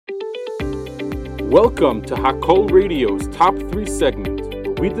Welcome to Hakol Radio's Top 3 segment,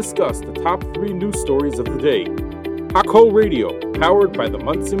 where we discuss the top 3 news stories of the day. Hakol Radio, powered by the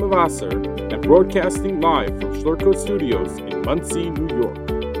Monsey Mavasser and broadcasting live from Schlurko Studios in Muncie, New York.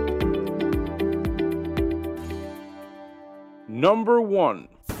 Number 1.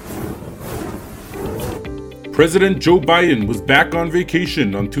 President Joe Biden was back on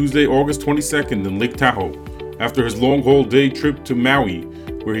vacation on Tuesday, August 22nd in Lake Tahoe after his long-haul day trip to Maui,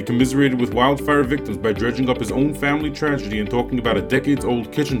 where he commiserated with wildfire victims by dredging up his own family tragedy and talking about a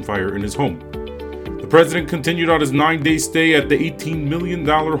decades-old kitchen fire in his home. The president continued on his 9-day stay at the $18 million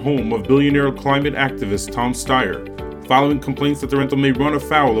home of billionaire climate activist Tom Steyer, following complaints that the rental may run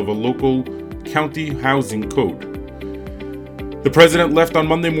afoul of a local county housing code. The president left on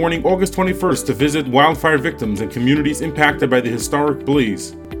Monday morning, August 21st, to visit wildfire victims and communities impacted by the historic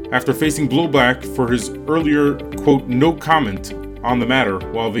blaze, after facing blowback for his earlier, quote, no comment on the matter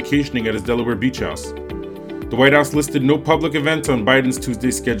while vacationing at his Delaware beach house. The White House listed no public events on Biden's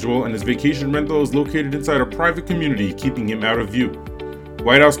Tuesday schedule, and his vacation rental is located inside a private community, keeping him out of view.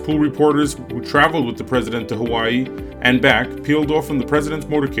 White House pool reporters who traveled with the president to Hawaii and back peeled off from the president's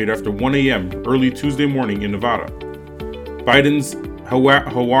motorcade after 1 a.m. early Tuesday morning in Nevada. Biden's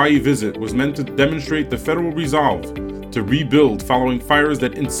Hawaii visit was meant to demonstrate the federal resolve to rebuild following fires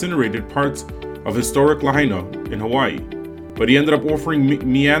that incinerated parts of historic Lahaina in Hawaii. But he ended up offering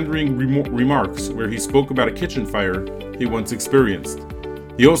meandering remarks where he spoke about a kitchen fire he once experienced.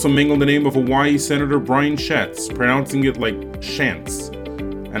 He also mangled the name of Hawaii Senator Brian Schatz, pronouncing it like Shantz,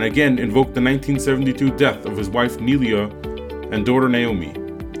 and again invoked the 1972 death of his wife Nelia and daughter Naomi.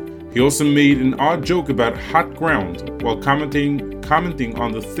 He also made an odd joke about hot ground while commenting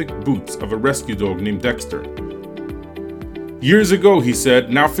on the thick boots of a rescue dog named Dexter. Years ago, he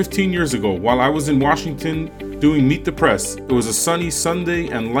said, now 15 years ago, while I was in Washington doing Meet the Press, it was a sunny Sunday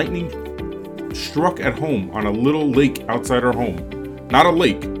and lightning struck at home on a little lake outside our home. Not a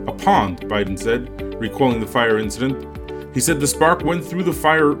lake, a pond, Biden said, recalling the fire incident. He said the spark went through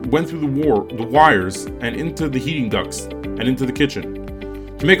the wires and into the heating ducts and into the kitchen.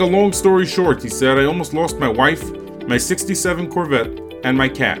 To make a long story short, he said, I almost lost my wife, my 67 Corvette, and my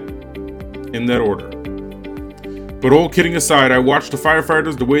cat. In that order. But all kidding aside, I watched the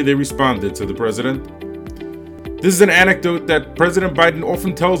firefighters the way they responded, said the president. This is an anecdote that President Biden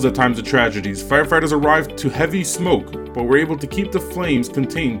often tells at times of tragedies. Firefighters arrived to heavy smoke, but were able to keep the flames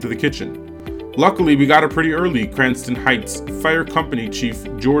contained to the kitchen. Luckily, we got it pretty early, Cranston Heights Fire Company Chief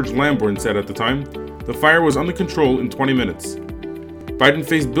George Lamborn said at the time. The fire was under control in 20 minutes. Biden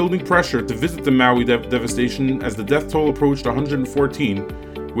faced building pressure to visit the Maui devastation as the death toll approached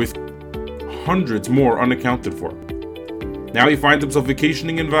 114, with hundreds more unaccounted for. Now he finds himself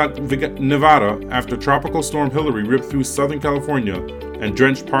vacationing in Nevada after Tropical Storm Hillary ripped through Southern California and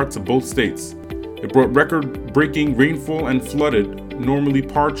drenched parts of both states. It brought record-breaking rainfall and flooded normally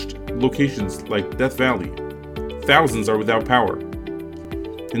parched locations like Death Valley. Thousands are without power.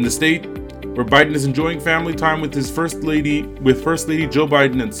 In the state, where Biden is enjoying family time with First Lady Jill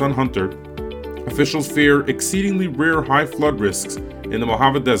Biden and son Hunter, officials fear exceedingly rare high flood risks in the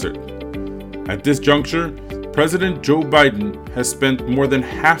Mojave Desert. At this juncture, President Joe Biden has spent more than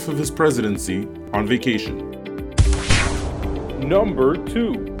half of his presidency on vacation. Number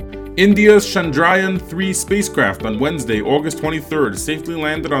 2. India's Chandrayaan-3 spacecraft on Wednesday, August 23rd, safely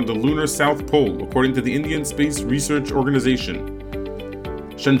landed on the lunar South Pole, according to the Indian Space Research Organization.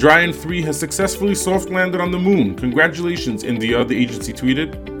 Chandrayaan-3 has successfully soft-landed on the moon. Congratulations, India, the agency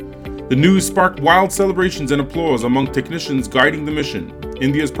tweeted. The news sparked wild celebrations and applause among technicians guiding the mission.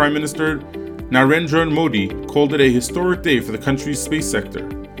 India's Prime Minister Narendra Modi called it a historic day for the country's space sector.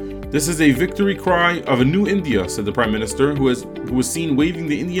 This is a victory cry of a new India, said the Prime Minister, who was seen waving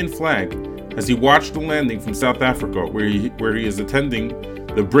the Indian flag as he watched the landing from South Africa, where he is attending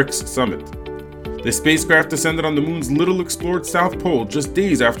the BRICS summit. The spacecraft descended on the moon's little explored South Pole just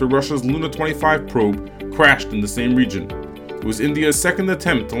days after Russia's Luna 25 probe crashed in the same region. It was India's second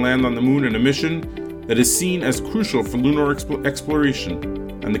attempt to land on the moon in a mission that is seen as crucial for lunar exploration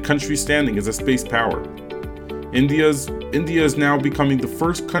and the country's standing as a space power. India is now becoming the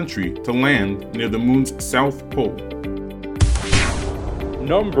first country to land near the moon's South Pole.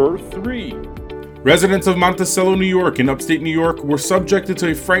 Number 3. Residents of Monticello, New York, in upstate New York, were subjected to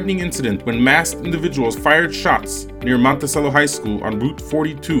a frightening incident when masked individuals fired shots near Monticello High School on Route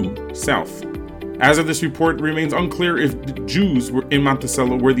 42 South. As of this report, it remains unclear if the Jews in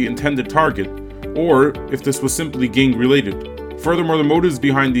Monticello were the intended target, or if this was simply gang-related. Furthermore, the motives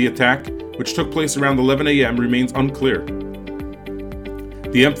behind the attack, which took place around 11 a.m., remains unclear.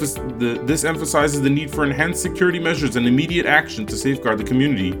 This emphasizes the need for enhanced security measures and immediate action to safeguard the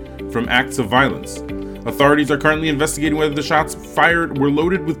community from acts of violence. Authorities are currently investigating whether the shots fired were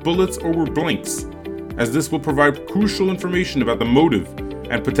loaded with bullets or were blanks, as this will provide crucial information about the motive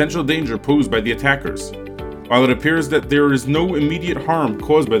and potential danger posed by the attackers. While it appears that there is no immediate harm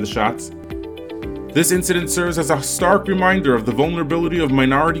caused by the shots, this incident serves as a stark reminder of the vulnerability of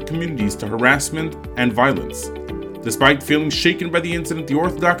minority communities to harassment and violence. Despite feeling shaken by the incident, the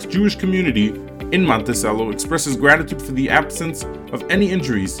Orthodox Jewish community in Monticello expresses gratitude for the absence of any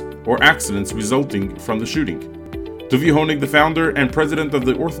injuries or accidents resulting from the shooting. Dovi Honig, the founder and president of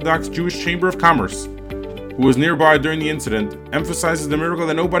the Orthodox Jewish Chamber of Commerce, who was nearby during the incident, emphasizes the miracle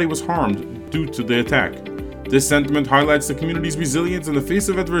that nobody was harmed due to the attack. This sentiment highlights the community's resilience in the face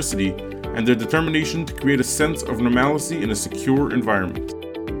of adversity and their determination to create a sense of normalcy in a secure environment.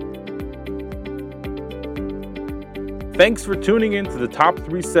 Thanks for tuning in to the Top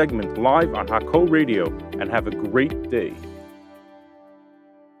 3 segment live on Hakol Radio, and have a great day.